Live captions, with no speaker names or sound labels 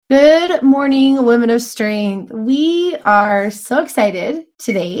Good morning, Women of Strength. We are so excited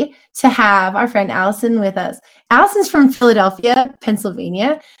today to have our friend Alison with us. Alison's from Philadelphia,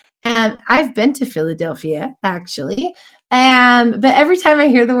 Pennsylvania, and I've been to Philadelphia actually. But every time I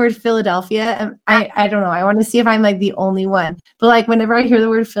hear the word Philadelphia, I don't know. I want to see if I'm like the only one. But like whenever I hear the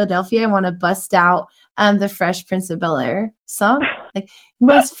word Philadelphia, I want to bust out the Fresh Prince of Bel-Air song. Like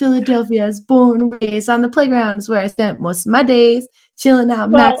West Philadelphia is born and raised on the playgrounds where I spent most of my days. Chilling out,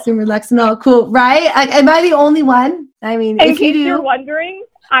 maxing, relaxing, all cool, right? Am I the only one? I mean, if you do, you're wondering,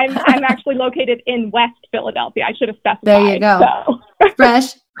 I'm actually located in West Philadelphia. I should have specified. There you go. So.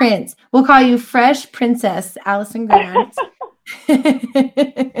 Fresh Prince. We'll call you Fresh Princess Alison Grant.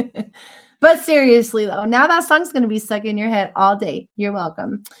 But seriously, though, now that song's going to be stuck in your head all day. You're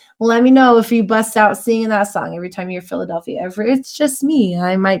welcome. Let me know if you bust out singing that song every time you're Philadelphia. If it's just me,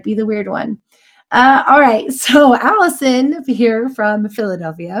 I might be the weird one. All right. So Alison here from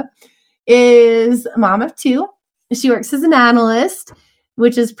Philadelphia is a mom of two. She works as an analyst,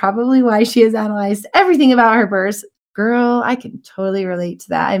 which is probably why she has analyzed everything about her births. Girl, I can totally relate to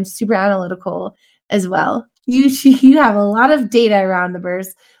that. I'm super analytical as well. You have a lot of data around the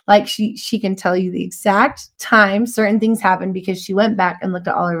births. Like she can tell you the exact time certain things happened because she went back and looked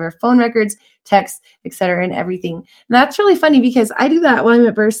at all of her phone records, texts, etc., and everything. And that's really funny because I do that when I'm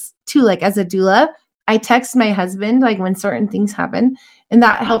at births too. Like as a doula, I text my husband like when certain things happen, and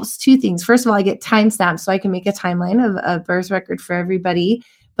that helps two things. First of all, I get timestamps so I can make a timeline of a birth record for everybody,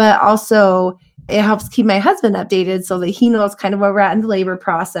 but also it helps keep my husband updated so that he knows kind of where we're at in the labor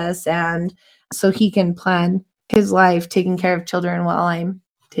process, and so he can plan his life taking care of children while I'm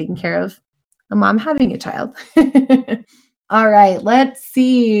taking care of a mom having a child. All right, let's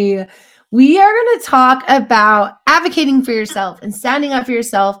see. We are going to talk about advocating for yourself and standing up for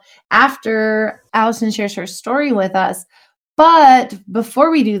yourself after Alison shares her story with us. But before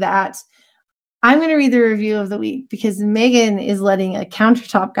we do that, I'm going to read the review of the week because Megan is letting a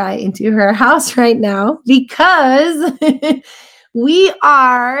countertop guy into her house right now because we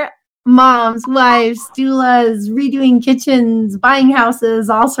are moms, wives, doulas, redoing kitchens, buying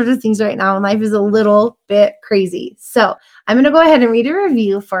houses, all sorts of things right now. And life is a little bit crazy. So I'm going to go ahead and read a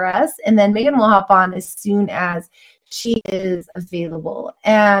review for us. And then Megan will hop on as soon as she is available.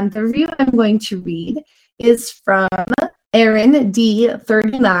 And the review I'm going to read is from Erin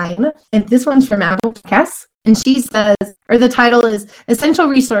D39. And this one's from Apple Podcasts. And she says, or the title is Essential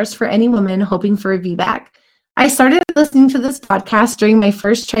Resource for Any Woman Hoping for a VBAC. I started listening to this podcast during my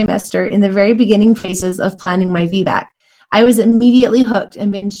first trimester in the very beginning phases of planning my VBAC. I was immediately hooked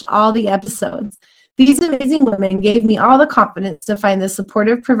and binged all the episodes. These amazing women gave me all the confidence to find the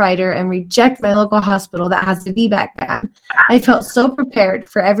supportive provider and reject my local hospital that has a VBAC ban. I felt so prepared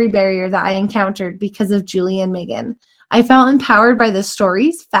for every barrier that I encountered because of Julie and Megan. I felt empowered by the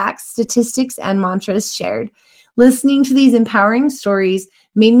stories, facts, statistics, and mantras shared. Listening to these empowering stories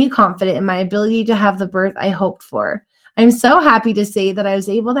made me confident in my ability to have the birth I hoped for. I'm so happy to say that I was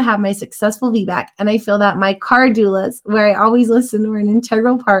able to have my successful VBAC, and I feel that my car doulas, where I always listen, were an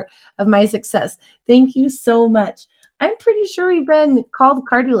integral part of my success. Thank you so much. I'm pretty sure we've been called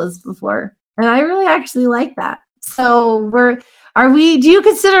car doulas before, and I really actually like that. So do you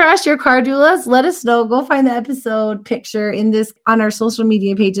consider us your car doulas? Let us know. Go find the episode picture on our social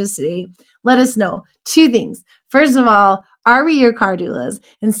media pages today. Let us know. Two things. First of all, are we your car doulas?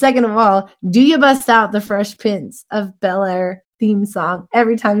 And second of all, do you bust out the Fresh Prince of Bel-Air theme song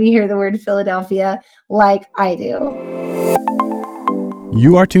every time you hear the word Philadelphia like I do?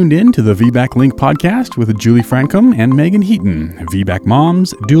 You are tuned in to the VBAC Link podcast with Julie Francom and Megan Heaton, VBAC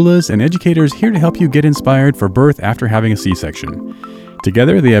moms, doulas, and educators here to help you get inspired for birth after having a C-section.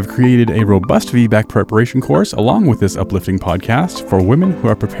 Together, they have created a robust VBAC preparation course along with this uplifting podcast for women who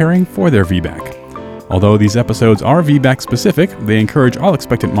are preparing for their VBAC. Although these episodes are VBAC specific, they encourage all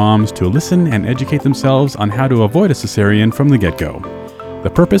expectant moms to listen and educate themselves on how to avoid a cesarean from the get-go. The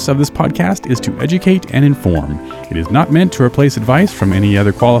purpose of this podcast is to educate and inform. It is not meant to replace advice from any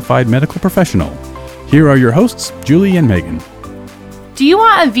other qualified medical professional. Here are your hosts, Julie and Megan. Do you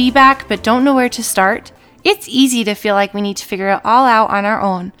want a VBAC but don't know where to start? It's easy to feel like we need to figure it all out on our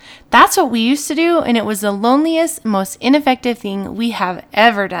own. That's what we used to do, and it was the loneliest, most ineffective thing we have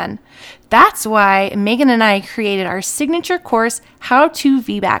ever done. That's why Megan and I created our signature course, How to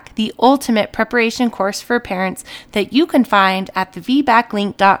VBAC, the ultimate preparation course for parents that you can find at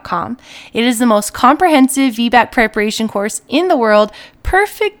thevbaclink.com. It is the most comprehensive VBAC preparation course in the world,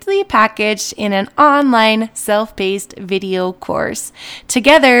 perfectly packaged in an online self-paced video course.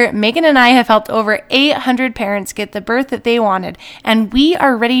 Together, Megan and I have helped over 800 parents get the birth that they wanted, and we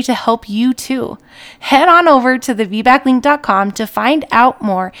are ready to help you too. Head on over to thevbaclink.com to find out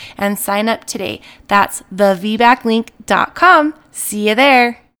more and sign up today. That's thevbaclink.com. See you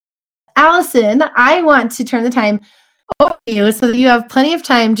there. Alison, I want to turn the time over to you so that you have plenty of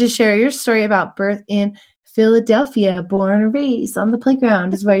time to share your story about birth in Philadelphia, born and raised on the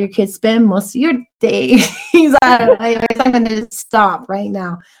playground is where your kids spend most of your days. I'm going to stop right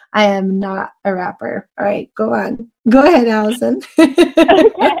now. I am not a rapper. All right, go on. Go ahead, Alison.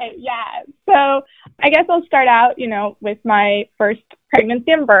 Okay, yeah. So I guess I'll start out, with my first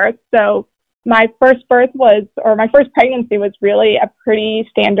pregnancy and birth. So my first pregnancy was really a pretty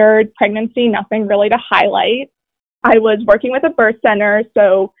standard pregnancy, nothing really to highlight. I was working with a birth center,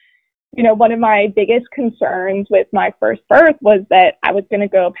 so one of my biggest concerns with my first birth was that I was going to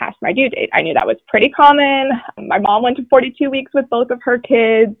go past my due date. I knew that was pretty common. My mom went to 42 weeks with both of her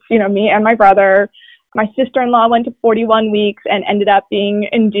kids, me and my brother. My sister-in-law went to 41 weeks and ended up being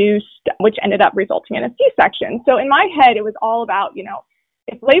induced, which ended up resulting in a C-section. So in my head, it was all about,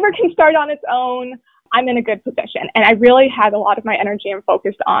 if labor can start on its own, I'm in a good position. And I really had a lot of my energy and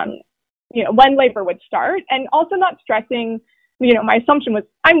focused on, when labor would start, and also not stressing. My assumption was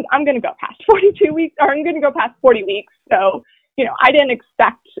I'm going to go past 42 weeks, or I'm going to go past 40 weeks. So, I didn't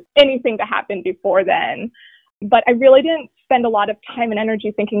expect anything to happen before then. But I really didn't spend a lot of time and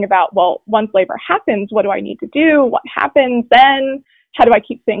energy thinking about, well, once labor happens, what do I need to do? What happens then? How do I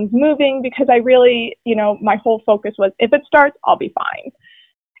keep things moving? Because I really, my whole focus was, if it starts, I'll be fine.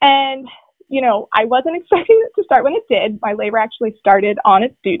 And, I wasn't expecting it to start when it did. My labor actually started on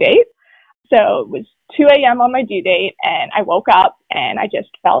its due date. So it was 2 a.m. on my due date, and I woke up and I just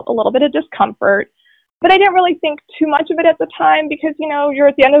felt a little bit of discomfort. But I didn't really think too much of it at the time because, you're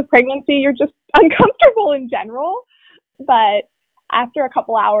at the end of pregnancy, you're just uncomfortable in general. But after a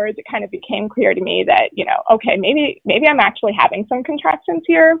couple hours, it kind of became clear to me that, okay, maybe I'm actually having some contractions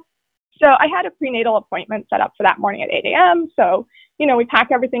here. So I had a prenatal appointment set up for that morning at 8 a.m. So, we pack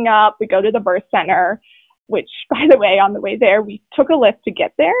everything up, we go to the birth center, which, by the way, on the way there, we took a Lyft to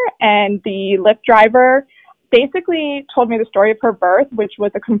get there, and the Lyft driver basically told me the story of her birth, which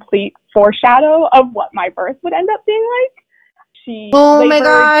was a complete foreshadow of what my birth would end up being like. My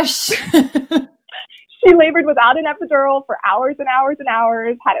gosh. She labored without an epidural for hours and hours and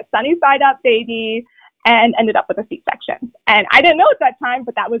hours, had a sunny side up baby, and ended up with a C-section. And I didn't know at that time,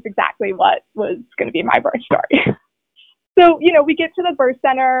 but that was exactly what was going to be my birth story. So, we get to the birth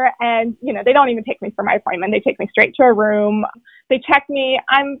center and, they don't even take me for my appointment. They take me straight to a room. They check me.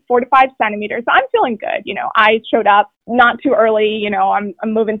 I'm 4 to 5 centimeters. So I'm feeling good. I showed up not too early. I'm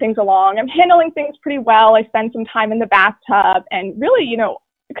moving things along. I'm handling things pretty well. I spend some time in the bathtub, and really,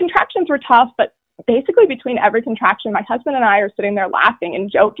 contractions were tough, but basically between every contraction, my husband and I are sitting there laughing and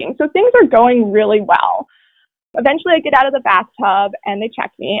joking. So things are going really well. Eventually I get out of the bathtub and they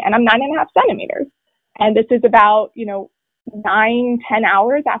check me, and I'm 9.5 centimeters. And this is about, 9-10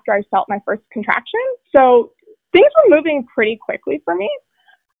 hours after I felt my first contraction. So things were moving pretty quickly for me.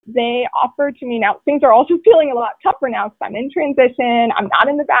 They offered to me, now things are also feeling a lot tougher now because I'm in transition. I'm not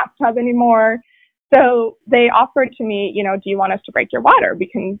in the bathtub anymore. So they offered to me, do you want us to break your water? We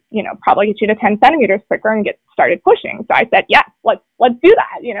can, probably get you to 10 centimeters quicker and get started pushing. So I said, yes, let's do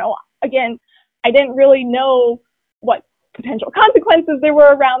that. Again, I didn't really know what potential consequences there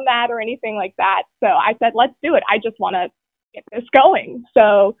were around that or anything like that. So I said, let's do it. I just want to get this going.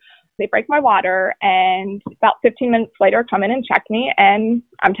 So they break my water, and about 15 minutes later come in and check me, and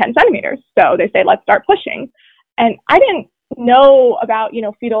I'm 10 centimeters. So they say, let's start pushing. And I didn't know about,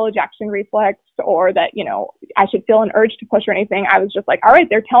 fetal ejection reflex, or that, I should feel an urge to push or anything. I was just like, all right,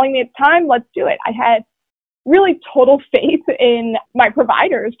 they're telling me it's time, let's do it. I had really total faith in my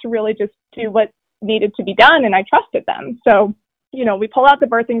providers to really just do what needed to be done, and I trusted them. So, we pull out the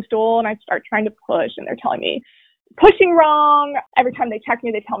birthing stool and I start trying to push, and they're telling me pushing wrong. Every time they check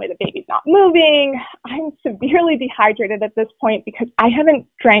me, they tell me the baby's not moving. I'm severely dehydrated at this point because I haven't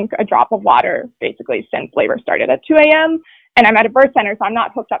drank a drop of water basically since labor started at 2 a.m. And I'm at a birth center, so I'm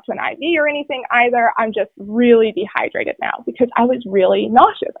not hooked up to an IV or anything either. I'm just really dehydrated now because I was really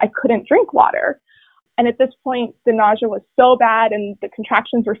nauseous. I couldn't drink water. And at this point, the nausea was so bad and the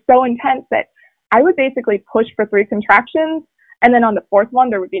contractions were so intense that I would basically push for 3 contractions. And then on the 4th one,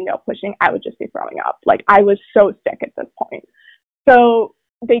 there would be no pushing. I would just be throwing up. Like, I was so sick at this point. So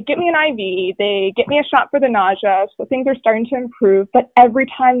they get me an IV, they get me a shot for the nausea, so things are starting to improve. But every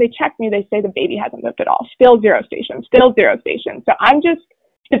time they check me, they say the baby hasn't moved at all. Still 0 stations, still 0 stations. So I'm just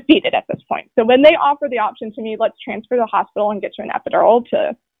defeated at this point. So when they offer the option to me, let's transfer to the hospital and get you an epidural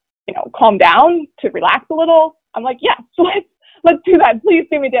to, calm down, to relax a little, I'm like, yes, let's do that. Please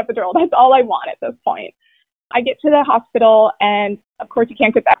give me the epidural. That's all I want at this point. I get to the hospital, and of course you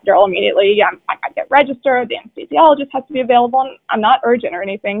can't get the epidural immediately. I got to get registered. The anesthesiologist has to be available. And I'm not urgent or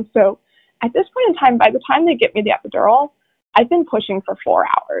anything. So at this point in time, by the time they get me the epidural, I've been pushing for 4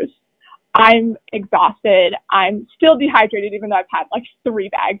 hours. I'm exhausted. I'm still dehydrated, even though I've had like 3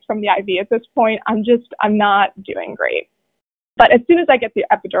 bags from the IV at this point. I'm not doing great. But as soon as I get the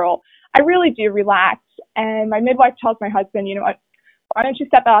epidural, I really do relax. And my midwife tells my husband, you know what, why don't you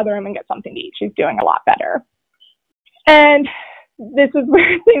step out of the room and get something to eat? She's doing a lot better. And this is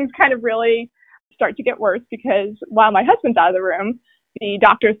where things kind of really start to get worse, because while my husband's out of the room, the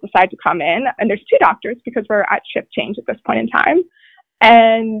doctors decide to come in. And there's 2 doctors because we're at shift change at this point in time.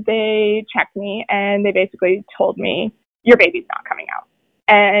 And they checked me and they basically told me, your baby's not coming out.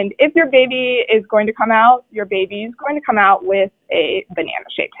 And if your baby is going to come out, your baby's going to come out with a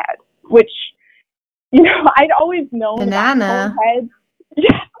banana-shaped head, which, I'd always known. Banana? Head.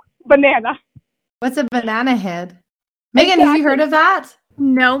 Yeah, banana. What's a banana head? Megan, have you heard of that?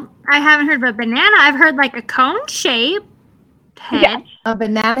 No, I haven't heard of a banana. I've heard like a cone shape head. Yes. A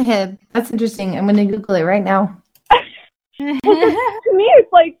banana head. That's interesting. I'm going to Google it right now. Well, to me,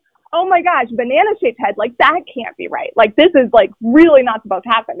 it's like, oh my gosh, banana-shaped head, like that can't be right. Like this is like really not supposed to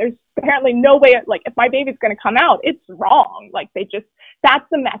happen. There's apparently no way, like if my baby's going to come out, it's wrong. Like that's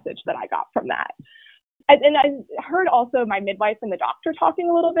the message that I got from that. And I heard also my midwife and the doctor talking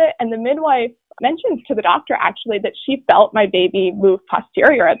a little bit, and the midwife mentions to the doctor actually that she felt my baby move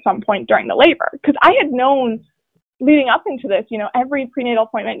posterior at some point during the labor. Because I had known leading up into this, every prenatal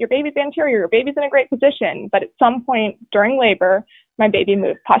appointment, your baby's anterior, your baby's in a great position. But at some point during labor, my baby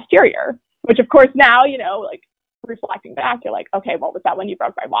moved posterior, which of course now, like reflecting back, you're like, okay, well, was that when you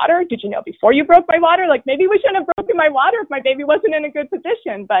broke my water? Did you know before you broke my water? Like maybe we shouldn't have broken my water if my baby wasn't in a good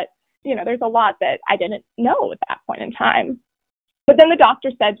position. But, there's a lot that I didn't know at that point in time. But then the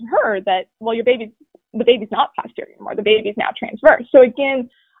doctor said to her that, well, the baby's not posterior anymore. The baby's now transverse. So again,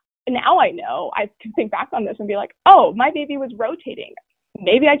 now I know, I can think back on this and be like, oh, my baby was rotating.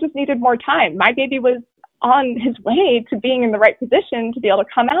 Maybe I just needed more time. My baby was on his way to being in the right position to be able to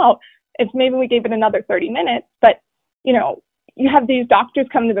come out. If maybe we gave it another 30 minutes, but you have these doctors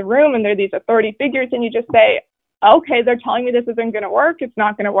come to the room and they're these authority figures, and you just say, okay, they're telling me this isn't going to work. It's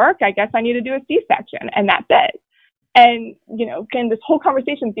not going to work. I guess I need to do a C-section, and that's it. And, again, this whole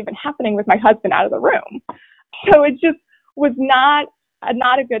conversation is even happening with my husband out of the room. So it just was not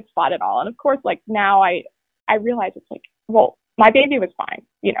a good spot at all. And of course, like now I realize it's like, well, my baby was fine.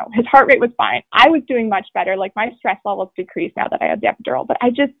 His heart rate was fine. I was doing much better. Like my stress levels decreased now that I had the epidural, but I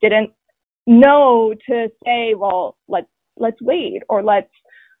just didn't know to say, well, let's wait, or let's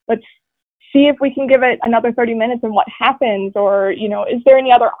see if we can give it another 30 minutes and what happens, or, is there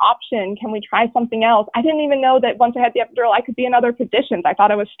any other option? Can we try something else? I didn't even know that once I had the epidural, I could be in other positions. I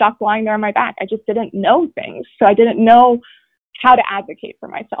thought I was stuck lying there on my back. I just didn't know things. So I didn't know how to advocate for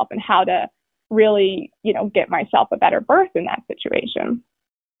myself and how to really, get myself a better birth in that situation.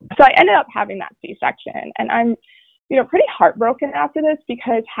 So I ended up having that C-section, and I'm, pretty heartbroken after this,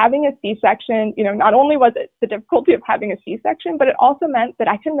 because having a C-section, not only was it the difficulty of having a C-section, but it also meant that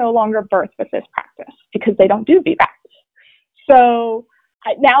I can no longer birth with this practice because they don't do VBAC. So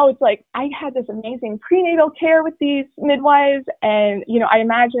now it's like I had this amazing prenatal care with these midwives, and, I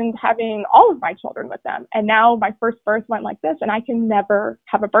imagined having all of my children with them. And now my first birth went like this, and I can never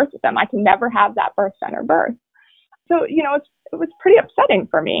have a birth with them. I can never have that birth center birth. So, it was pretty upsetting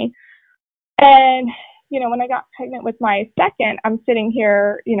for me. And, when I got pregnant with my second, I'm sitting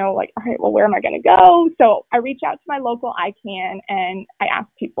here, like, all right, well, where am I going to go? So I reach out to my local ICANN and I ask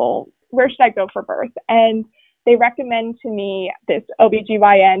people, where should I go for birth? And they recommend to me this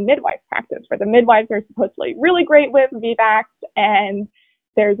OBGYN midwife practice where the midwives are supposedly really great with VBACs, and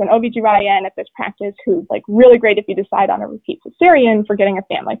there's an OBGYN at this practice who's like really great if you decide on a repeat cesarean for getting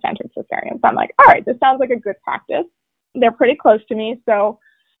a family-centered cesarean. So I'm like, all right, this sounds like a good practice. They're pretty close to me. So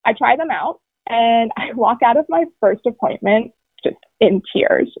I try them out, and I walk out of my first appointment just in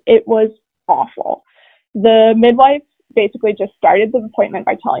tears. It was awful. The midwife basically just started the appointment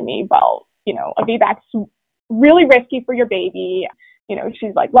by telling me, well, a VBAC's really risky for your baby.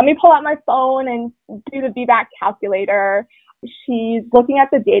 She's like, let me pull out my phone and do the VBAC calculator. She's looking at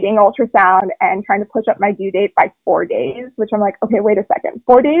the dating ultrasound and trying to push up my due date by 4 days, which I'm like, okay, wait a second.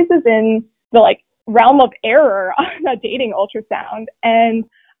 4 days is in the realm of error on a dating ultrasound. And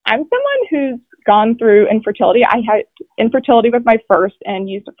I'm someone who's gone through infertility. I had infertility with my first and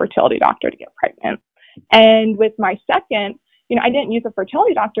used a fertility doctor to get pregnant. And with my second, I didn't use a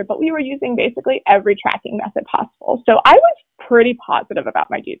fertility doctor, but we were using basically every tracking method possible. So I was pretty positive about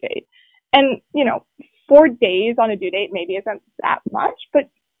my due date. And, 4 days on a due date maybe isn't that much, but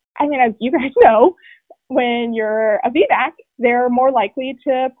I mean, as you guys know, when you're a VBAC, they're more likely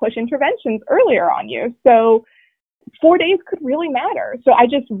to push interventions earlier on you. So 4 days could really matter. So I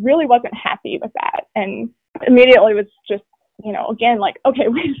just really wasn't happy with that. And immediately was just, again, like, okay,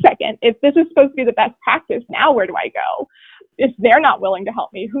 wait a second. If this is supposed to be the best practice, now where do I go? If they're not willing to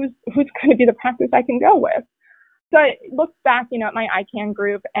help me, who's going to be the practice I can go with? So I looked back, at my ICANN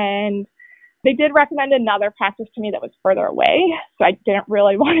group, and they did recommend another practice to me that was further away. So I didn't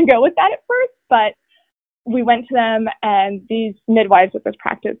really want to go with that at first, but we went to them, and these midwives at this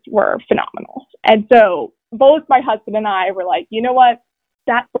practice were phenomenal. And so both my husband and I were like, you know what?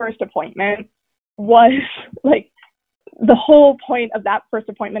 That first appointment was like the whole point of that first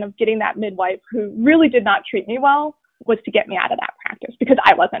appointment of getting that midwife who really did not treat me well was to get me out of that practice, because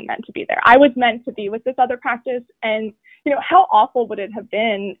I wasn't meant to be there. I was meant to be with this other practice. And, how awful would it have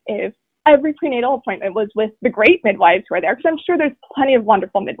been if every prenatal appointment was with the great midwives who are there? Because I'm sure there's plenty of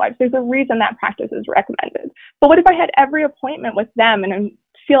wonderful midwives. There's a reason that practice is recommended. But what if I had every appointment with them and I'm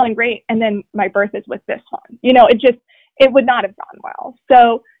feeling great, and then my birth is with this one? It would not have gone well.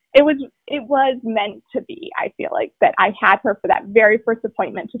 So it was meant to be. I feel like that I had her for that very first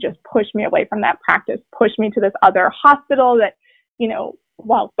appointment to just push me away from that practice, push me to this other hospital that,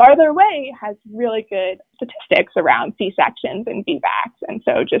 while farther away, has really good statistics around C-sections and VBACs. And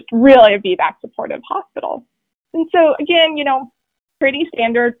so just really a VBAC supportive hospital. And so again, pretty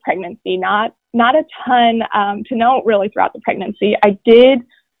standard pregnancy, not a ton to note really throughout the pregnancy. I did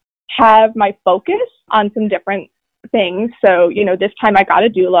have my focus on some different things. So, this time I got a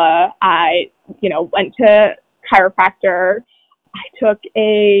doula. I, went to chiropractor. I took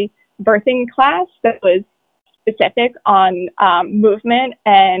a birthing class that was specific on movement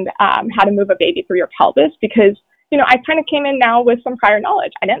and how to move a baby through your pelvis, because, I kind of came in now with some prior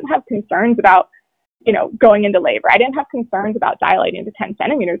knowledge. I didn't have concerns about, going into labor. I didn't have concerns about dilating to 10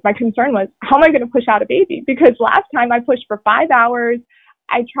 centimeters. My concern was, how am I going to push out a baby? Because last time I pushed for 5 hours.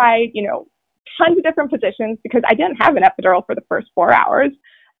 I tried, tons of different positions because I didn't have an epidural for the first 4 hours,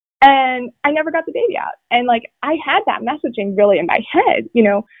 and I never got the baby out. And I had that messaging really in my head,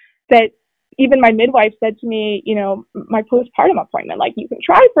 that even my midwife said to me, my postpartum appointment, you can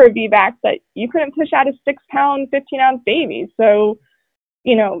try for a VBAC, but you couldn't push out a 6-pound, 15-ounce baby. So,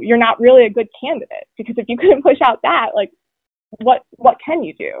 you're not really a good candidate, because if you couldn't push out that, what can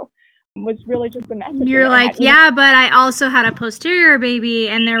you do? Was really just the message. You're like, yeah, but I also had a posterior baby,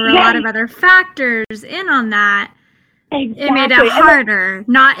 and there were a lot of other factors in on that. Exactly. It made it harder,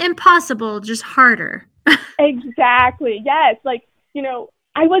 not impossible, just harder. Exactly. Yes.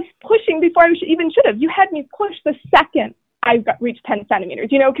 I was pushing before I even should have. You had me push the second I reached 10 centimeters,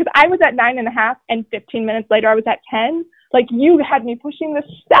 because I was at 9.5 and 15 minutes later I was at 10. You had me pushing the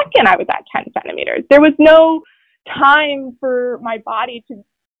second I was at 10 centimeters. There was no time for my body to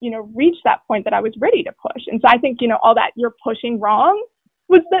reach that point that I was ready to push. And so I think, all that you're pushing wrong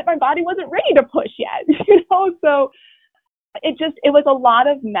was that my body wasn't ready to push yet, so it was a lot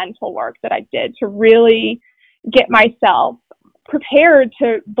of mental work that I did to really get myself prepared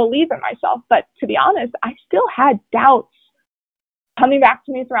to believe in myself. But to be honest, I still had doubts coming back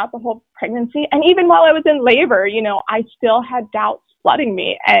to me throughout the whole pregnancy. And even while I was in labor, I still had doubts flooding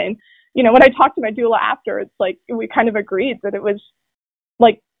me. And, when I talked to my doula after, it's we kind of agreed that it was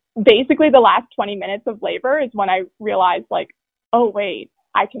basically the last 20 minutes of labor is when I realized oh wait,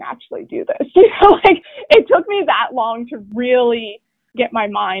 I can actually do this. It took me that long to really get my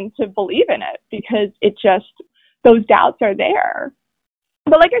mind to believe in it, because those doubts are there.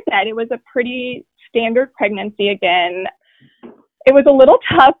 But like I said, it was a pretty standard pregnancy again. It was a little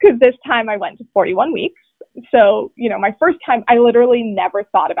tough because this time I went to 41 weeks. So, my first time, I literally never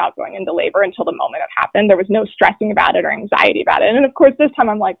thought about going into labor until the moment it happened. There was no stressing about it or anxiety about it. And of course, this time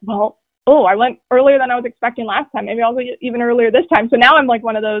I'm like, I went earlier than I was expecting last time. Maybe I'll go even earlier this time. So now I'm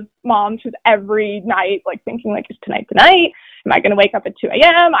one of those moms who's every night, thinking is tonight the night? Am I going to wake up at 2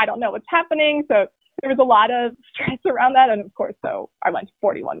 a.m.? I don't know what's happening. So there was a lot of stress around that. And of course, so I went to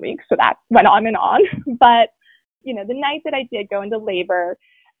 41 weeks. So that went on and on. But, the night that I did go into labor,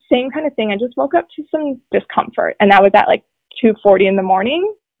 same kind of thing. I just woke up to some discomfort, and that was at 2:40 in the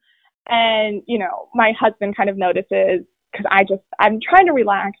morning. And, my husband kind of notices, because I'm trying to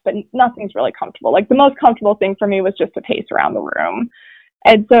relax, but nothing's really comfortable. The most comfortable thing for me was just to pace around the room.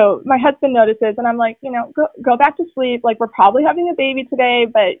 And so my husband notices, and I'm like, go back to sleep. Like, we're probably having a baby today,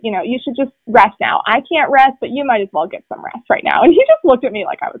 but, you should just rest now. I can't rest, but you might as well get some rest right now. And he just looked at me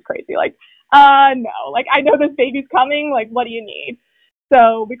like I was crazy. Like, no, like, I know this baby's coming. Like, what do you need?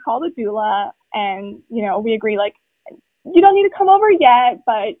 So we call the doula, and, we agree, like, you don't need to come over yet,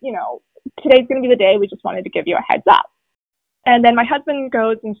 but, today's going to be the day. We just wanted to give you a heads up. And then my husband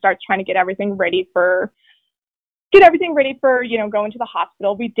goes and starts trying to get everything ready for, going to the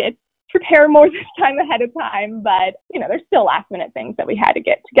hospital. We did prepare more this time ahead of time, but, there's still last minute things that we had to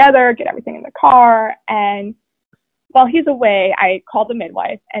get together, get everything in the car. And while he's away, I called the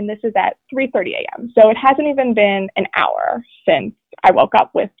midwife, and this is at 3:30 a.m. So it hasn't even been an hour since I woke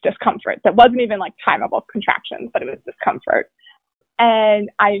up with discomfort. That wasn't even like timeable contractions, but it was discomfort. And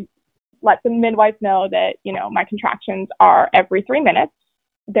I let the midwife know that, my contractions are every 3 minutes.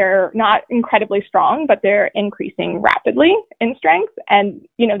 They're not incredibly strong, but they're increasing rapidly in strength. And,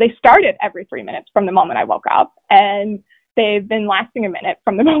 they started every 3 minutes from the moment I woke up, and they've been lasting a minute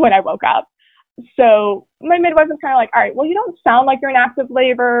from the moment I woke up. So my midwife was kind of like, all right, well, you don't sound like you're in active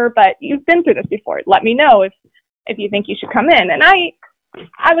labor, but you've been through this before. Let me know if you think you should come in. And I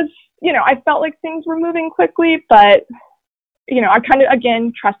was, I felt like things were moving quickly, but, I kind of,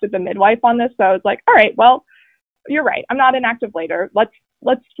 again, trusted the midwife on this. So I was like, all right, well, you're right. I'm not in active labor.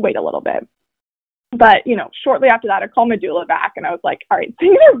 Let's wait a little bit. But, shortly after that, I called my doula back, and I was like, all right,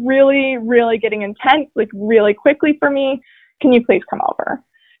 things are really, really getting intense, like really quickly for me. Can you please come over?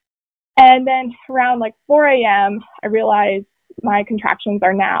 And then around like 4 a.m., I realized my contractions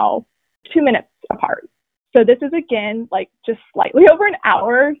are now 2 minutes apart. So this is, again, like just slightly over an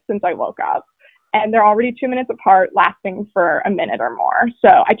hour since I woke up. And they're already 2 minutes apart, lasting for a minute or more. So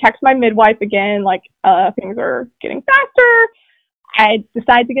I text my midwife again, like, things are getting faster. I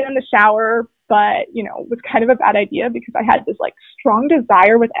decided to get in the shower, but, it was kind of a bad idea because I had this like strong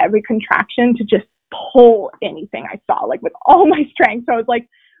desire with every contraction to just pull anything I saw, like with all my strength. So I was like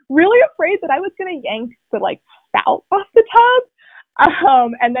really afraid that I was going to yank the like spout off the tub.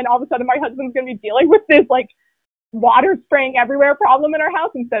 And then all of a sudden my husband's going to be dealing with this like water spraying everywhere problem in our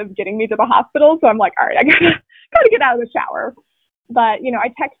house instead of getting me to the hospital. So I'm like, all right, I gotta get out of the shower. But,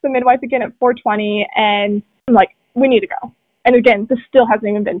 I text the midwife again at 4:20, and I'm like, we need to go. And again, this still hasn't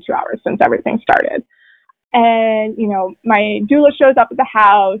even been 2 hours since everything started. And, my doula shows up at the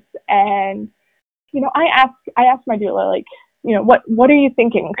house, and, I asked my doula, like, what are you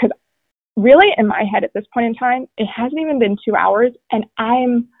thinking? Because really in my head at this point in time, it hasn't even been 2 hours, and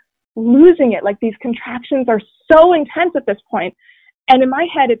I'm losing it. Like, these contractions are so intense at this point. And in my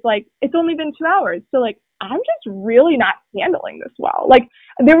head, it's like, it's only been 2 hours. So like, I'm just really not handling this well. Like,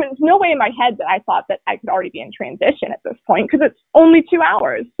 there was no way in my head that I thought that I could already be in transition at this point, because it's only 2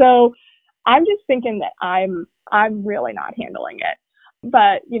 hours. So I'm just thinking that I'm really not handling it.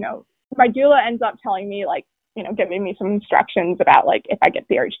 But, my doula ends up telling me, like, giving me some instructions about, like, if I get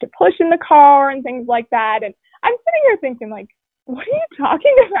the urge to push in the car and things like that. And I'm sitting here thinking, like, what are you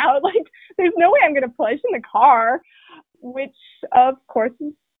talking about? Like, there's no way I'm going to push in the car, which, of course,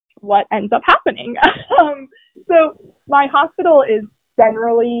 is what ends up happening. So my hospital is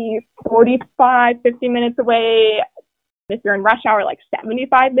generally 45, 50 minutes away. If you're in rush hour, like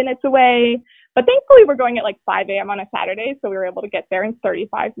 75 minutes away. But thankfully, we're going at like 5 a.m. on a Saturday, so we were able to get there in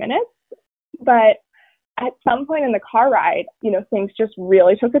 35 minutes. But at some point in the car ride, things just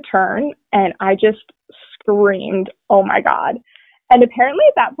really took a turn, and I just screamed, oh my God. And apparently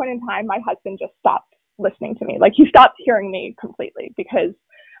at that point in time, my husband just stopped listening to me. Like, he stopped hearing me completely, because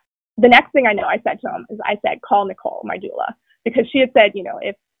the next thing I know, I said to him is, I said, call Nicole, my doula, because she had said,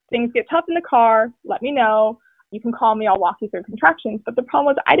 if things get tough in the car, let me know. You can call me. I'll walk you through contractions. But the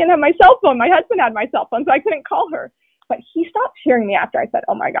problem was I didn't have my cell phone. My husband had my cell phone, so I couldn't call her. But he stopped hearing me after I said,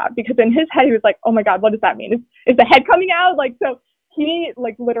 oh my God, because in his head, he was like, oh my God, what does that mean? Is the head coming out? Like, so he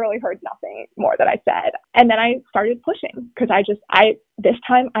like literally heard nothing more that I said. And then I started pushing, because this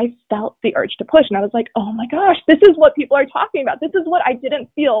time I felt the urge to push. And I was like, oh my gosh, this is what people are talking about. This is what I didn't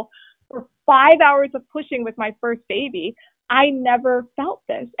feel for 5 hours of pushing with my first baby. I never felt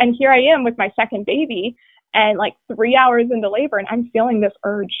this. And here I am with my second baby, and like 3 hours into labor, and I'm feeling this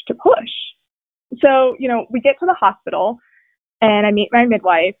urge to push. So, we get to the hospital, and I meet my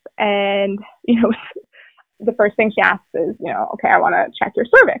midwife, and, the first thing she asks is, okay, I want to check your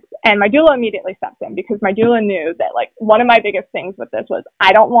cervix. And my doula immediately steps in, because my doula knew that, like, one of my biggest things with this was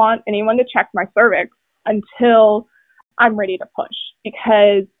I don't want anyone to check my cervix until I'm ready to push,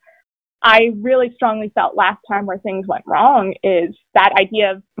 because I really strongly felt last time where things went wrong is that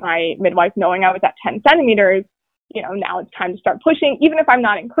idea of my midwife knowing I was at 10 centimeters, now it's time to start pushing, even if I'm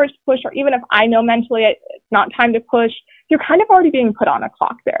not encouraged to push, or even if I know mentally it's not time to push, you're kind of already being put on a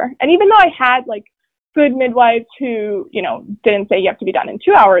clock there. And even though I had like good midwives who, you know, didn't say you have to be done in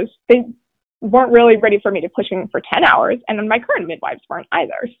 2 hours, they weren't really ready for me to pushing for 10 hours. And then my current midwives weren't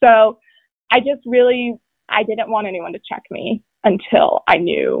either. So I didn't want anyone to check me until I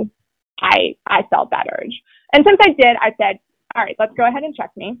knew I felt that urge. And since I did, I said, all right, let's go ahead and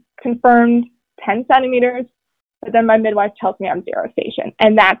check me. Confirmed 10 centimeters. But then my midwife tells me I'm 0 station.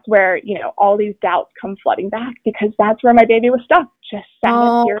 And that's where, you know, all these doubts come flooding back, because that's where my baby was stuck. Just sat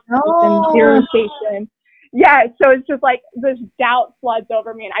at 0 station. Yeah, so it's just like this doubt floods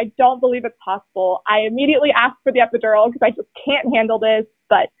over me, and I don't believe it's possible. I immediately asked for the epidural because I just can't handle this.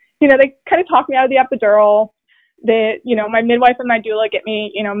 But, you know, they kind of talk me out of the epidural. You know, my midwife and my doula get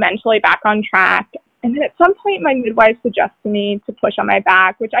me, you know, mentally back on track. And then at some point, my midwife suggests to me to push on my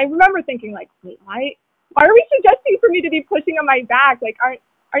back, which I remember thinking, like, wait, why are we suggesting for me to be pushing on my back? Like,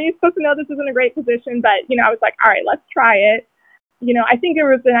 are you supposed to know this isn't a great position? But, you know, I was like, all right, let's try it. You know, I think there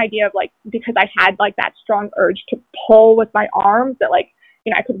was an idea of like, because I had like that strong urge to pull with my arms, that like,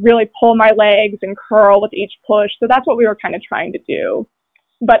 you know, I could really pull my legs and curl with each push. So that's what we were kind of trying to do.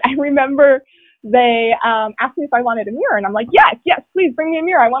 But I remember they asked me if I wanted a mirror, and I'm like, yes, please bring me a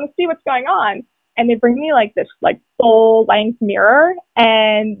mirror. I want to see what's going on. And they bring me like this like full length mirror,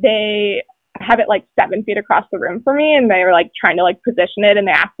 and they have it like 7 feet across the room for me. And they were like trying to like position it. And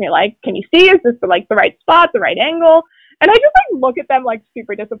they asked me like, can you see, is this the right spot, the right angle? And I just like look at them like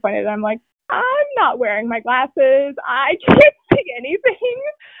super disappointed. And I'm like, I'm not wearing my glasses. I can't see anything.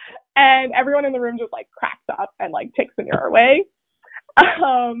 And everyone in the room just like cracks up and like takes the mirror away.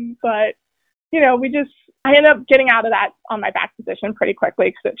 But, you know, I ended up getting out of that on my back position pretty quickly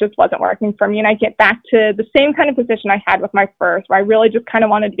because it just wasn't working for me. And I get back to the same kind of position I had with my first, where I really just kind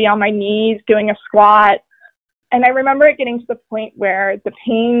of wanted to be on my knees doing a squat. And I remember it getting to the point where the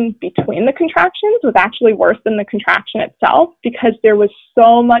pain between the contractions was actually worse than the contraction itself, because there was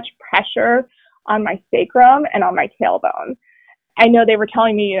so much pressure on my sacrum and on my tailbone. I know they were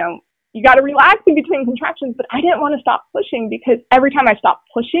telling me, you know, you got to relax in between contractions, but I didn't want to stop pushing, because every time I stopped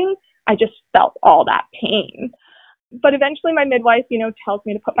pushing, I just felt all that pain. But eventually my midwife, you know, tells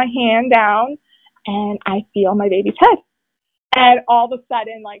me to put my hand down, and I feel my baby's head. And all of a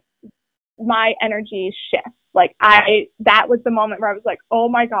sudden, like, my energy shifts. Like that was the moment where I was like, oh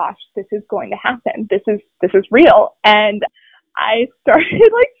my gosh, this is going to happen. This is real. And I started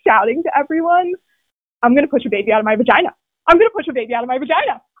like shouting to everyone, I'm going to push a baby out of my vagina. I'm going to push a baby out of my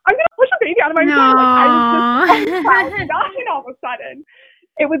vagina. I'm going to push a baby out of my vagina. Like, I was just dying all of a sudden.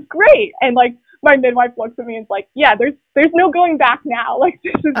 It was great. And like my midwife looks at me and is like, yeah, there's no going back now. Like,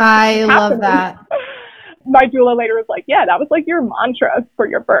 this is I love that. My doula later was like, yeah, that was like your mantra for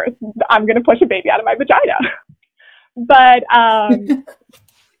your birth. I'm going to push a baby out of my vagina. But,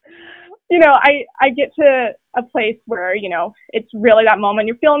 you know, I get to a place where, you know, it's really that moment.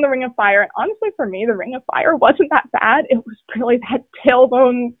 You're feeling the ring of fire. And honestly, for me, the ring of fire wasn't that bad. It was really that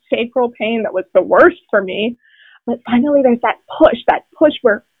tailbone sacral pain that was the worst for me. But finally, there's that push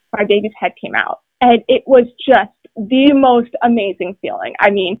where my baby's head came out. And it was just the most amazing feeling. I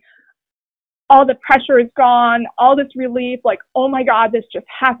mean, all the pressure is gone, all this relief, like, oh my God, this just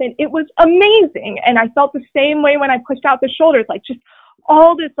happened. It was amazing. And I felt the same way when I pushed out the shoulders, like just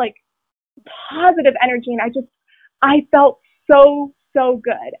all this like positive energy. And I felt so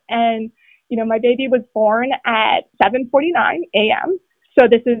good. And, you know, my baby was born at 7:49 a.m. So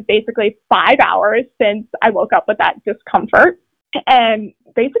this is basically 5 hours since I woke up with that discomfort. And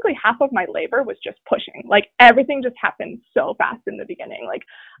basically half of my labor was just pushing. Like, everything just happened so fast in the beginning. Like,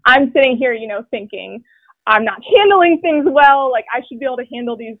 I'm sitting here, you know, thinking I'm not handling things well. Like, I should be able to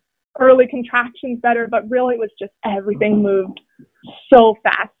handle these early contractions better. But really, it was just everything moved so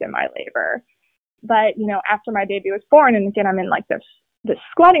fast in my labor. But, you know, after my baby was born, and again, I'm in like this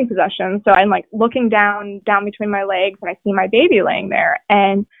squatting position. So I'm like looking down between my legs, and I see my baby laying there.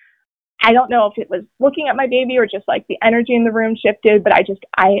 And I don't know if it was looking at my baby or just like the energy in the room shifted, but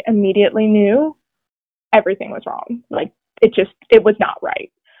I immediately knew everything was wrong. Like, it was not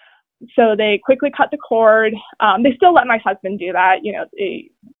right. So they quickly cut the cord. They still let my husband do that. You know,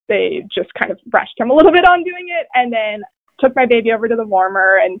 they just kind of rushed him a little bit on doing it, and then took my baby over to the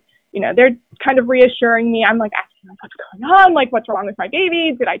warmer. And, you know, they're kind of reassuring me. I'm like asking them, what's going on? Like, what's wrong with my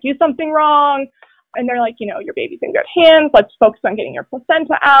baby? Did I do something wrong? And they're like, you know, your baby's in good hands. Let's focus on getting your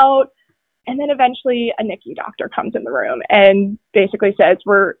placenta out. And then eventually a NICU doctor comes in the room and basically says,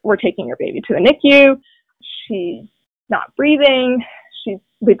 we're taking your baby to the NICU. She's not breathing.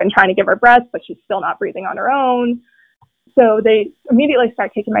 We've been trying to give her breath, but she's still not breathing on her own. So they immediately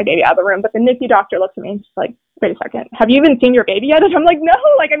start taking my baby out of the room. But the NICU doctor looks at me and she's like, wait a second, have you even seen your baby yet? And I'm like, no,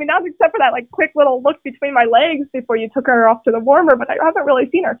 like, I mean, not except for that like quick little look between my legs before you took her off to the warmer, but I haven't really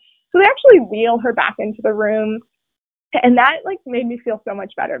seen her. So they actually wheel her back into the room. And that like made me feel so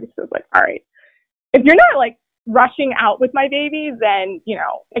much better, because it was like, all right, if you're not like rushing out with my baby, then, you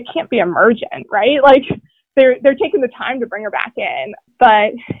know, it can't be emergent, right? Like they're taking the time to bring her back in.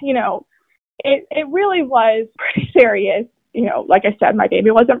 But, you know, it really was pretty serious. You know, like I said, my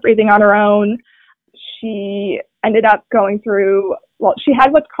baby wasn't breathing on her own. She ended up going through, well, she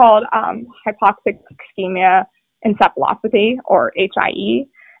had what's called hypoxic ischemia encephalopathy, or HIE.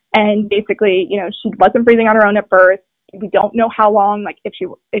 And basically, you know, she wasn't breathing on her own at birth. We don't know how long, like if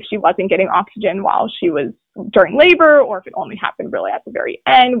she wasn't getting oxygen while she was during labor, or if it only happened really at the very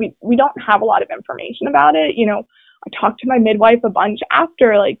end. We don't have a lot of information about it. You know, I talked to my midwife a bunch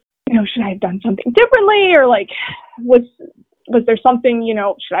after, like, you know, should I have done something differently? Or like, was there something, you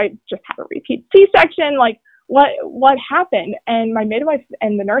know, should I just have a repeat C-section? Like what happened? And my midwife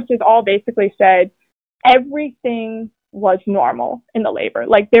and the nurses all basically said everything was normal in the labor.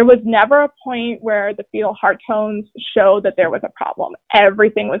 Like there was never a point where the fetal heart tones showed that there was a problem.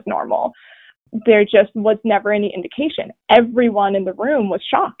 Everything was normal. There just was never any indication. Everyone in the room was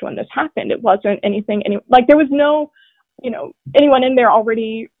shocked when this happened. It wasn't anything, like there was no, you know, anyone in there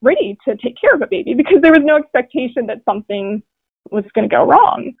already ready to take care of a baby, because there was no expectation that something was going to go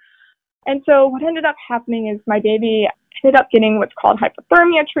wrong. And so what ended up happening is my baby ended up getting what's called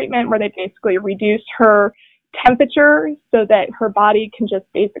hypothermia treatment, where they basically reduced her temperature so that her body can just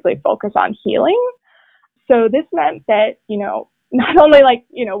basically focus on healing. So this meant that, you know, not only like,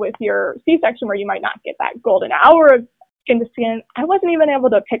 you know, with your C-section where you might not get that golden hour of skin to skin, I wasn't even able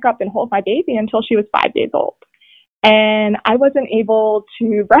to pick up and hold my baby until she was 5 days old. And I wasn't able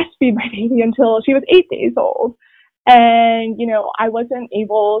to breastfeed my baby until she was 8 days old. And, you know, I wasn't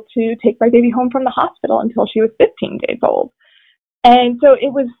able to take my baby home from the hospital until she was 15 days old. And so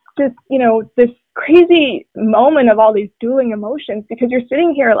it was just, you know, this crazy moment of all these dueling emotions, because you're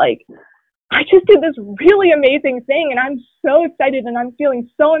sitting here like, I just did this really amazing thing and I'm so excited and I'm feeling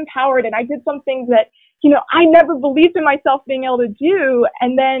so empowered, and I did some things that, you know, I never believed in myself being able to do.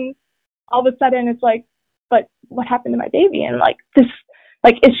 And then all of a sudden it's like, but what happened to my baby? And like this,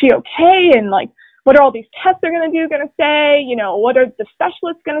 like, is she okay? And like, what are all these tests they're going to say? You know, what are the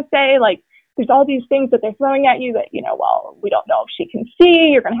specialists going to say? Like, there's all these things that they're throwing at you that, you know, well, we don't know if she can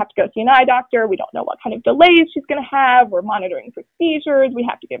see. You're going to have to go see an eye doctor. We don't know what kind of delays she's going to have. We're monitoring for seizures. We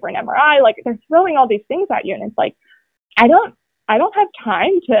have to give her an MRI. Like, they're throwing all these things at you. And it's like, I don't have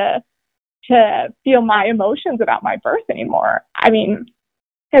time to feel my emotions about my birth anymore. I mean,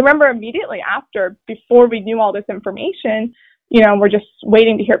 I remember immediately after, before we knew all this information, you know, we're just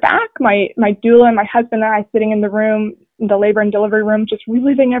waiting to hear back. My doula and my husband and I sitting in the room, in the labor and delivery room, just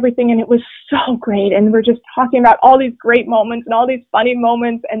reliving everything. And it was so great. And we're just talking about all these great moments and all these funny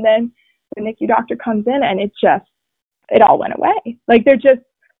moments. And then the NICU doctor comes in and it all went away. Like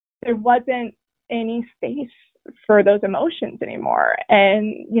there wasn't any space for those emotions anymore.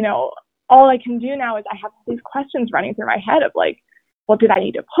 And, you know, all I can do now is I have these questions running through my head of like, well, did I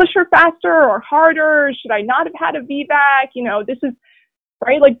need to push her faster or harder? Should I not have had a VBAC? You know, this is,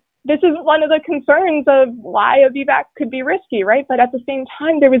 right? Like, this is one of the concerns of why a VBAC could be risky, right? But at the same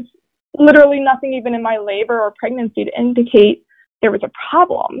time, there was literally nothing even in my labor or pregnancy to indicate there was a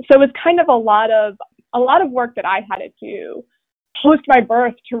problem. So it was kind of a lot of work that I had to do post my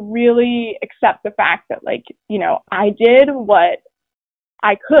birth to really accept the fact that, like, you know, I did what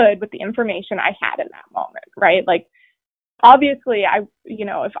I could with the information I had in that moment, right? Like, obviously,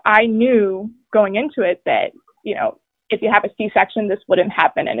 if I knew going into it that, you know, if you have a C-section, this wouldn't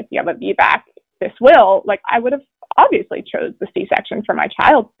happen. And if you have a VBAC, this will, like, I would have obviously chose the C-section for my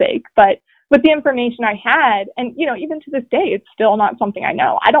child's sake. But with the information I had, and, you know, even to this day, it's still not something I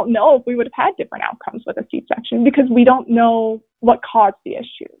know. I don't know if we would have had different outcomes with a C-section because we don't know what caused the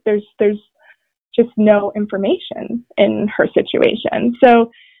issue. There's just no information in her situation.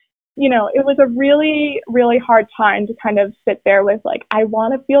 So, you know, it was a really, really hard time to kind of sit there with, like, I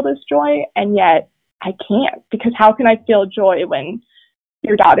want to feel this joy, and yet I can't, because how can I feel joy when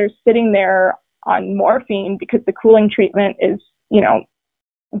your daughter's sitting there on morphine because the cooling treatment is, you know,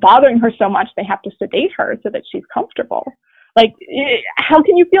 bothering her so much they have to sedate her so that she's comfortable? Like, how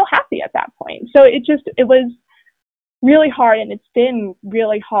can you feel happy at that point? So it was really hard, and it's been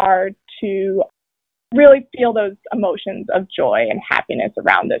really hard to really feel those emotions of joy and happiness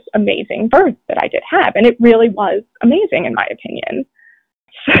around this amazing birth that I did have. And it really was amazing, in my opinion.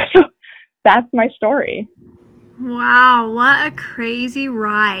 So that's my story. Wow, what a crazy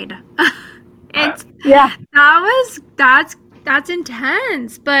ride. Yeah. That's That's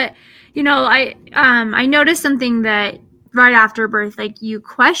intense. But, I noticed something that right after birth, like you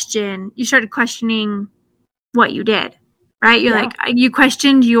started questioning what you did, right? You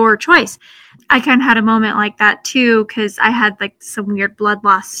questioned your choice. I kind of had a moment like that too, because I had like some weird blood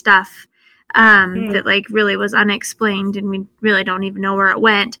loss stuff that like really was unexplained, and we really don't even know where it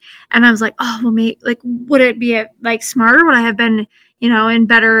went. And I was like, oh, well, maybe, like, would it be like smarter? Would I have been, in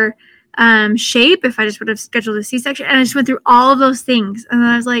better shape if I just would have scheduled a C-section? And I just went through all of those things, and then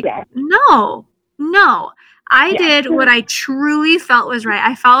I was like, no, I did what I truly felt was right.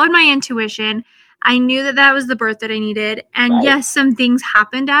 I followed my intuition. I knew that was the birth that I needed. And yes, some things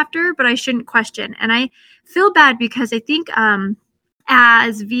happened after, but I shouldn't question. And I feel bad because I think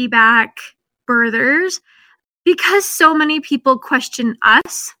as VBAC birthers, because so many people question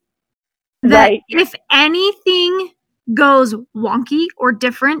us, that if anything goes wonky or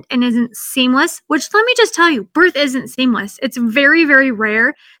different and isn't seamless, which let me just tell you, birth isn't seamless. It's very, very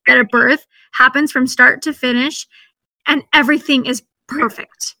rare that a birth happens from start to finish and everything is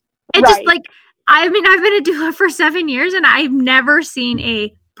perfect. It just like, I've been a doula for 7 years and I've never seen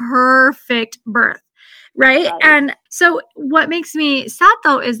a perfect birth. Right. And so what makes me sad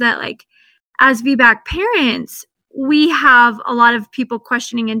though is that, like, as VBAC parents, we have a lot of people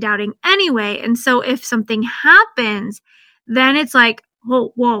questioning and doubting anyway. And so if something happens, then it's like,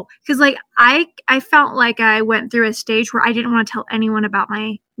 whoa. Because like I felt like I went through a stage where I didn't want to tell anyone about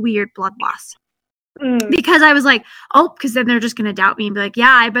my weird blood loss. Because I was like, because then they're just going to doubt me and be like,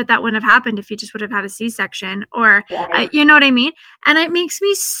 yeah, I bet that wouldn't have happened if you just would have had a C-section, or, you know what I mean? And it makes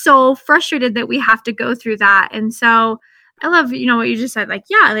me so frustrated that we have to go through that. And so I love, what you just said, like,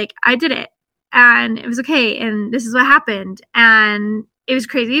 yeah, like I did it and it was okay. And this is what happened. And it was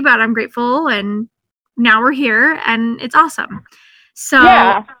crazy, but I'm grateful. And now we're here and it's awesome. So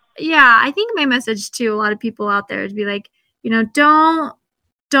I think my message to a lot of people out there is be like,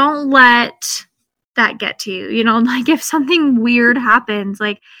 don't let that get to you, like if something weird happens,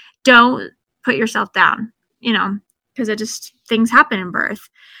 like don't put yourself down, because things happen in birth.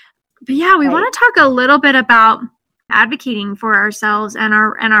 But yeah, we want to talk a little bit about advocating for ourselves and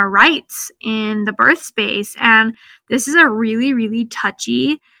our rights in the birth space. And this is a really, really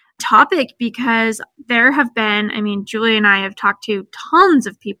touchy topic because there have been, Julie and I have talked to tons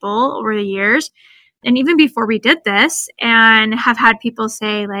of people over the years, and even before we did this, and have had people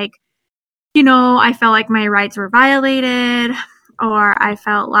say like, I felt like my rights were violated, or I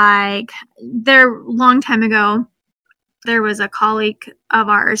felt like long time ago, there was a colleague of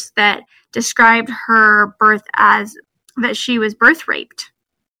ours that described her birth as that she was birth raped,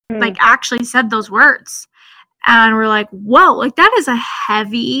 like actually said those words. And we're like, whoa, like that is a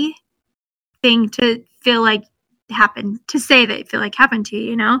heavy thing to feel like happened, to say that you feel like happened to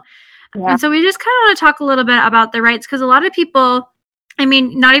you, And so we just kind of want to talk a little bit about the rights, because a lot of people,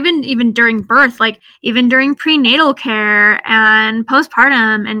 not even during birth, like even during prenatal care and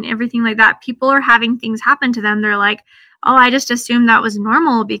postpartum and everything like that, people are having things happen to them. They're like, oh, I just assumed that was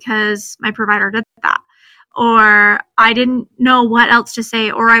normal because my provider did that. Or I didn't know what else to say,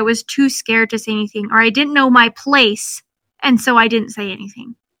 or I was too scared to say anything, or I didn't know my place, and so I didn't say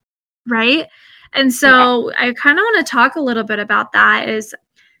anything. Right? And so I kind of want to talk a little bit about that, is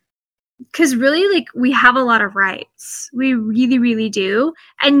because really, like, we have a lot of rights. We really, really do.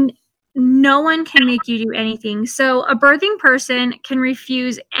 And no one can make you do anything. So a birthing person can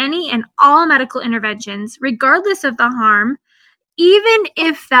refuse any and all medical interventions, regardless of the harm, even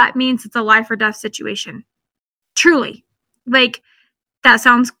if that means it's a life or death situation. Truly. Like, that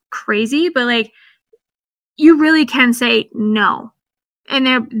sounds crazy, but like, you really can say no.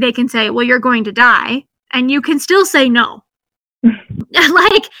 And they can say, well, you're going to die. And you can still say no.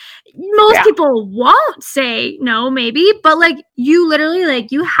 Like, most people won't say no, maybe, but like you literally,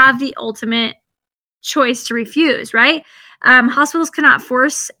 like, you have the ultimate choice to refuse, right? Hospitals cannot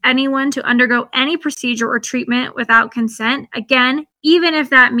force anyone to undergo any procedure or treatment without consent. Again, even if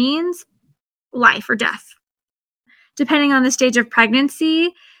that means life or death. Depending on the stage of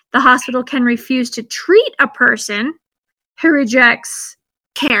pregnancy, the hospital can refuse to treat a person who rejects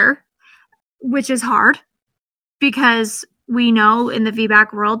care, which is hard because we know in the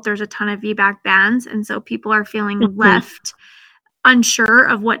VBAC world, there's a ton of VBAC bans. And so people are feeling left unsure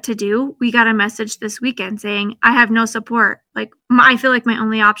of what to do. We got a message this weekend saying, I have no support. Like, I feel like my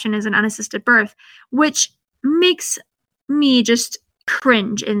only option is an unassisted birth, which makes me just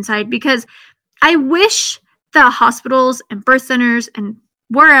cringe inside, because I wish the hospitals and birth centers and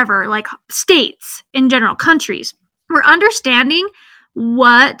wherever, like states in general, countries, were understanding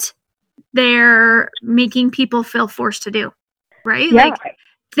what they're making people feel forced to do. Right? Yeah.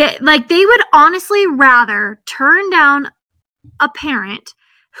 Like they would honestly rather turn down a parent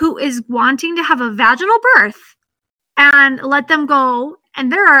who is wanting to have a vaginal birth and let them go.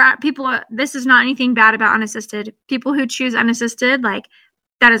 And there are people, this is not anything bad about unassisted. People who choose unassisted, like,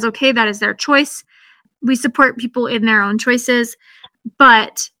 that is okay. That is their choice. We support people in their own choices.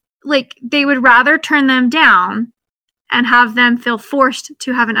 But, like, they would rather turn them down and have them feel forced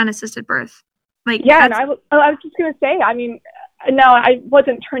to have an unassisted birth. Like, yeah, and I was just going to say, I mean, no, I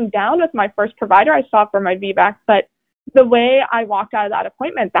wasn't turned down with my first provider I saw for my VBAC, but the way I walked out of that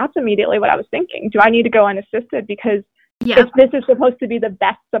appointment, that's immediately what I was thinking. Do I need to go unassisted? Because if this is supposed to be the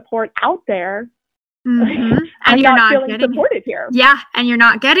best support out there, and I'm you're not feeling getting supported here. Yeah, and you're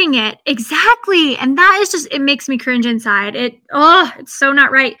not getting it. Exactly. And that is just, it makes me cringe inside. It's so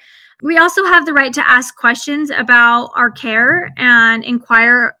not right. We also have the right to ask questions about our care and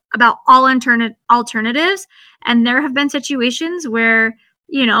inquire about all alternatives. And there have been situations where,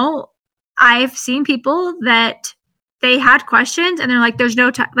 you know, I've seen people that they had questions and they're like, there's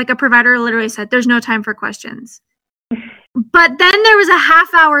no time. Like, a provider literally said, there's no time for questions. But then there was a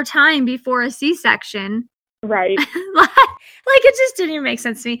half-hour time before a C-section. Right. Like, it just didn't even make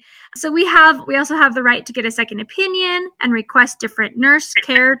sense to me. So we also have the right to get a second opinion and request different nurse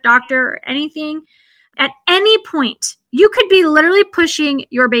care, doctor, or anything. At any point, you could be literally pushing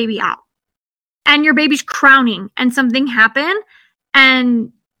your baby out and your baby's crowning and something happen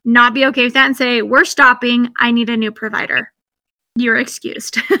and not be okay with that and say, we're stopping. I need a new provider. You're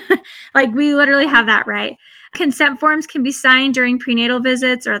excused. Like, we literally have that right. Consent forms can be signed during prenatal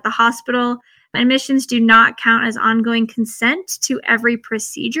visits or at the hospital. Admissions do not count as ongoing consent to every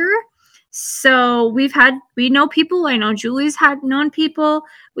procedure. So we know people, I know Julie's known people.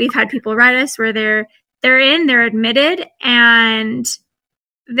 We've had people write us where they're admitted and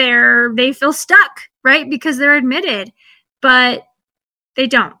they feel stuck, right? Because they're admitted, but they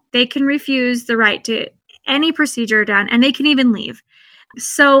don't. They can refuse the right to any procedure done, and they can even leave.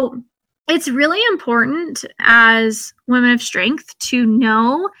 So it's really important as women of strength to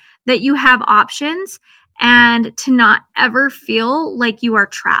know that you have options and to not ever feel like you are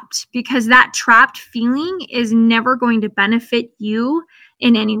trapped, because that trapped feeling is never going to benefit you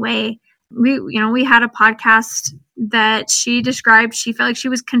in any way. We had a podcast that she described, she felt like she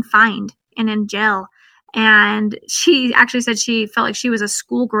was confined and in jail. And she actually said she felt like she was a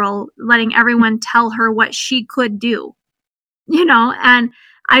schoolgirl letting everyone tell her what she could do, and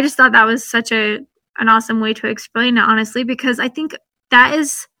I just thought that was such an awesome way to explain it, honestly, because I think that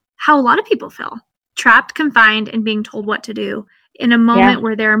is how a lot of people feel. Trapped, confined, and being told what to do in a moment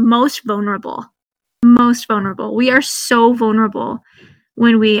where they're most vulnerable. Most vulnerable. We are so vulnerable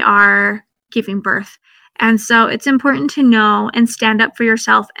when we are giving birth. And so it's important to know and stand up for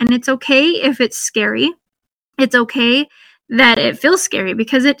yourself. And it's okay if it's scary. It's okay that it feels scary,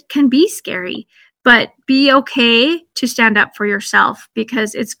 because it can be scary. But be okay to stand up for yourself,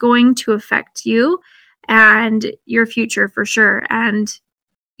 because it's going to affect you and your future for sure. And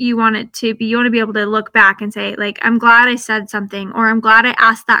you want to be able to look back and say, like, I'm glad I said something, or I'm glad I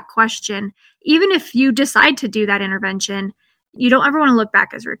asked that question. Even if you decide to do that intervention, you don't ever want to look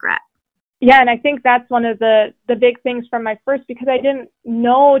back as regret. Yeah, and I think that's one of the big things from my first, because I didn't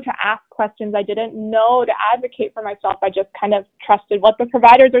know to ask questions. I didn't know to advocate for myself. I just kind of trusted what the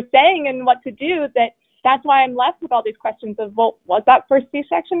providers are saying and what to do. That's why I'm left with all these questions of, well, was that first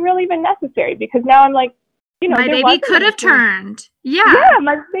C-section really even necessary? Because now I'm like, my baby could have turned. Yeah,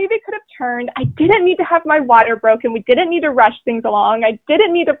 my baby could have turned. I didn't need to have my water broken. We didn't need to rush things along. I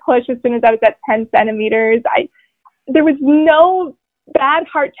didn't need to push as soon as I was at 10 centimeters. There was no bad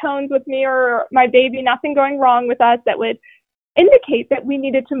heart tones with me or my baby, nothing going wrong with us that would indicate that we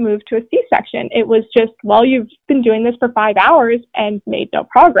needed to move to a C-section. It was just, well, you've been doing this for 5 hours and made no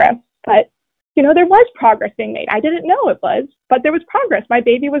progress. But, there was progress being made. I didn't know it was, but there was progress. My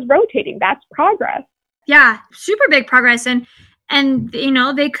baby was rotating. That's progress. Yeah, super big progress. And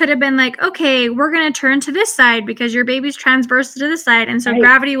they could have been like, okay, we're going to turn to this side because your baby's transverse to this side. And so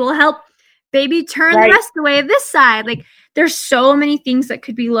gravity will help baby turn the rest of the way of this side. Like, there's so many things that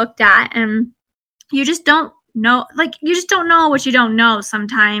could be looked at, and you just don't know. Like, you just don't know what you don't know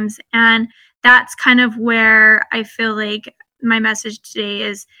sometimes. And that's kind of where I feel like my message today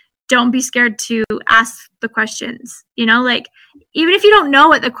is, don't be scared to ask the questions. Like, even if you don't know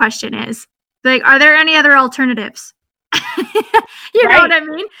what the question is, like, are there any other alternatives? You know what I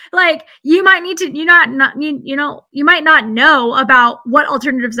mean? Like, you might need to, you might not know about what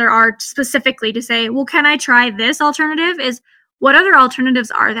alternatives there are specifically to say, well, can I try this alternative? Is what other alternatives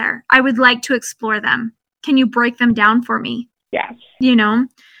are there? I would like to explore them. Can you break them down for me? Yes.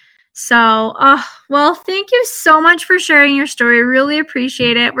 So, well, thank you so much for sharing your story. Really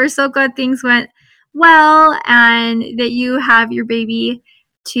appreciate it. We're so glad things went well and that you have your baby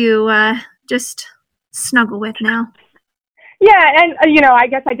to just snuggle with now. Yeah, and I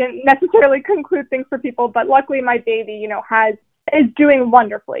guess I didn't necessarily conclude things for people, but luckily my baby, is doing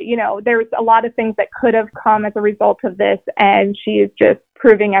wonderfully. There's a lot of things that could have come as a result of this, and she is just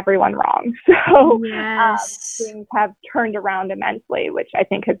proving everyone wrong. So Yes. things have turned around immensely, which I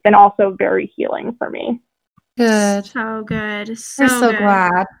think has been also very healing for me. Good. So good. We're so good.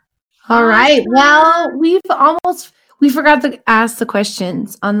 glad. All right. Well, we forgot to ask the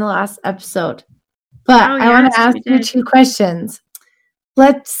questions on the last episode, but I want to ask you 2 questions.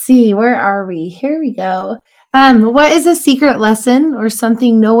 Let's see. Where are we? Here we go. What is a secret lesson or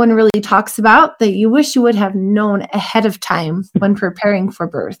something no one really talks about that you wish you would have known ahead of time when preparing for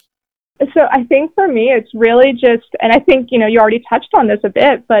birth? So I think for me, it's really just, and I think, you already touched on this a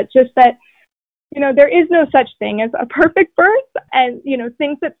bit, but just that, there is no such thing as a perfect birth. And,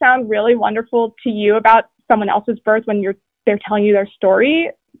 things that sound really wonderful to you about someone else's birth when they're telling you their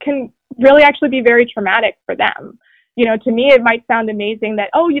story can really actually be very traumatic for them. To me, it might sound amazing that,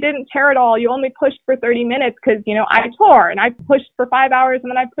 oh, you didn't tear at all. You only pushed for 30 minutes because, I tore and I pushed for 5 hours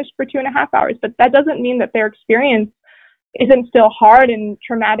and then I pushed for 2.5 hours. But that doesn't mean that their experience isn't still hard and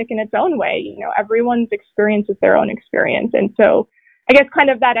traumatic in its own way. Everyone's experience is their own experience. And so I guess kind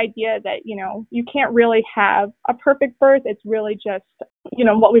of that idea that, you can't really have a perfect birth. It's really just,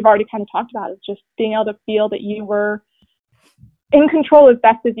 what we've already kind of talked about is just being able to feel that you were in control as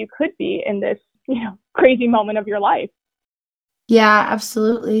best as you could be in this, crazy moment of your life. Yeah,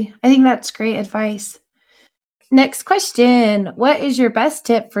 absolutely. I think that's great advice. Next question. What is your best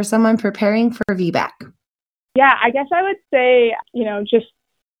tip for someone preparing for VBAC? Yeah, I guess I would say, just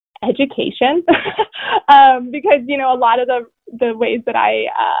education, because, a lot of the ways that I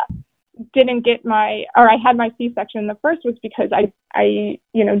didn't get I had my C-section in the first was because I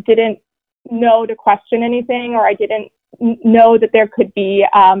didn't know to question anything, or I didn't know that there could be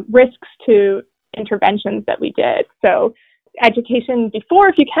risks to interventions that we did. So education before,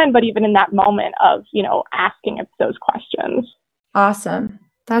 if you can, but even in that moment of, asking those questions. Awesome.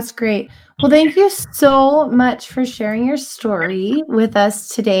 That's great. Well, thank you so much for sharing your story with us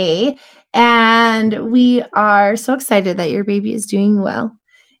today. And we are so excited that your baby is doing well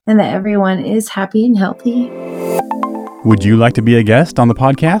and that everyone is happy and healthy. Would you like to be a guest on the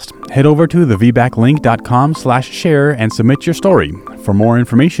podcast? Head over to thevbaclink.com/share and submit your story. For more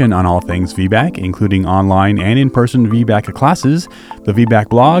information on all things VBAC, including online and in-person VBAC classes, the VBAC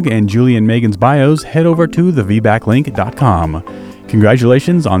blog, and Julie and Megan's bios, head over to thevbaclink.com.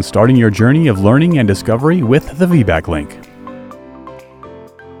 Congratulations on starting your journey of learning and discovery with the VBAC Link.